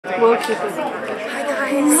we'll keep it. Hi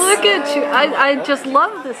guys. Look at you. I just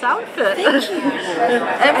love this outfit. Thank you.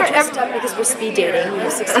 I dressed up because we're speed dating. We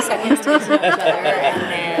have 60 seconds to get to know each other. And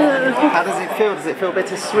then... How does it feel? Does it feel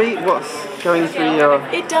bittersweet? What's going through your...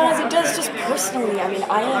 It does just personally. I mean,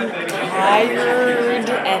 I am tired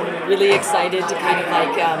and really excited to kind of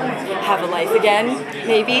like have a life again,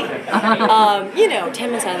 maybe. You know,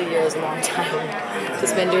 10 months out of the year is a long time to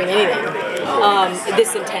spend doing anything.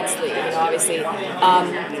 This intensely, you know, obviously.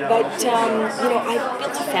 But, you know, I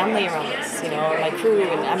built a family around this, you know, my crew,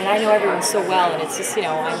 and I mean, I know everyone so well, and it's just, you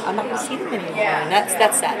know, I'm not going to see them anymore, and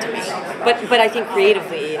that's sad to me. But I think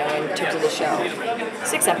creatively, you know, in terms of the show,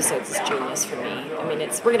 6 episodes is genius for me. I mean,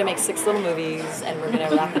 we're going to make 6 little movies, and we're going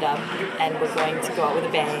to wrap it up, and we're going to go out with a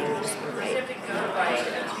bang. It's been great.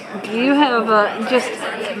 Do you have just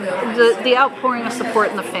the outpouring of support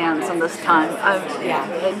in the fans in this time?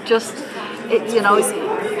 You know,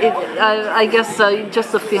 I guess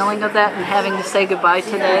just the feeling of that and having to say goodbye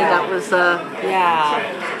today, that was...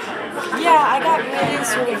 Yeah, I got really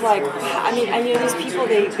sort of like, I mean, these people,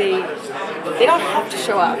 they don't have to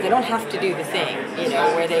show up. They don't have to do the thing, you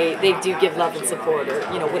know, where they do give love and support or,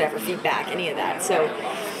 you know, whatever, feedback, any of that. So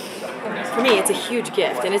for me, it's a huge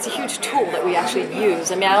gift, and it's a huge tool that we actually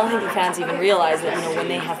use. I mean, I don't think the fans even realize that, you know, when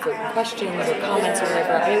they have questions or comments or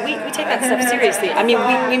whatever, I mean, we take that stuff seriously. I mean,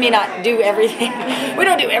 we may not do everything, we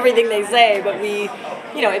don't do everything they say, but we,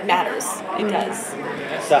 you know, it matters. It does.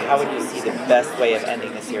 So how would you see the best way of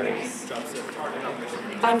ending the series?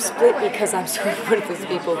 I'm split because I'm sort of one of those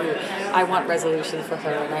people who I want resolution for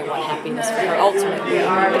her and I want happiness for her ultimately.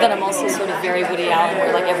 But then I'm also sort of very Woody Allen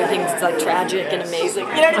where like everything's like tragic and amazing.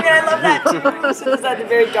 You know what I mean? I love that too. So there's that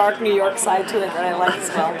very dark New York side to it that I like as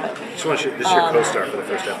well. But, this is your co-star for the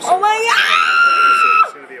first episode. Oh my God!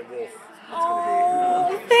 It's going to be a wolf.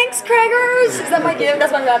 Oh, thanks, Craigers. Is that my gift?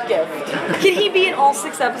 That's my rap gift. Can he be in all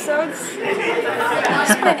 6 episodes? He's been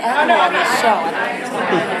an animal on this show.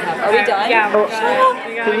 Are we done? Yeah, we're done.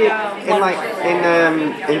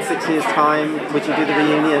 In 6 years' time, would you do the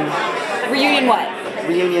reunion? Reunion what?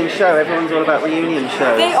 Reunion show. Everyone's all about reunion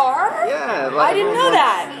shows. They are? Yeah. Like I didn't know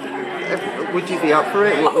that. Would you be up for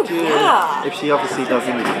it? What would you, yeah. If she obviously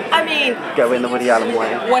doesn't go in the Woody Allen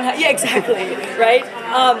way? Yeah, exactly. Right?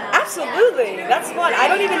 Absolutely. That's fun. I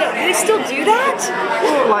don't even know. Do they still do that?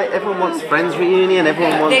 Well, like everyone wants Friends reunion.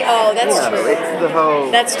 Everyone wants. That's true. It's the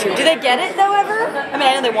whole. That's true. Do they get it though ever? I mean,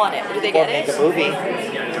 I know they want it, but do they get it? The movie.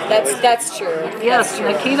 That's true. Yes,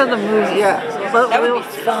 Nikita the movie. Yeah. But that would be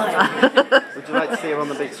fun. Would you like to see her on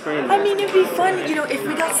the big screen? I mean, it'd be fun. You know, if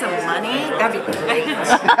we got some money, that'd be great. I mean,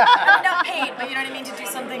 not paid, but you know what I mean, to do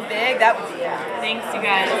something big, that would be. Thanks, you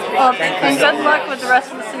guys. Well, and good luck with the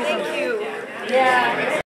rest of the season. Thank you. Yeah.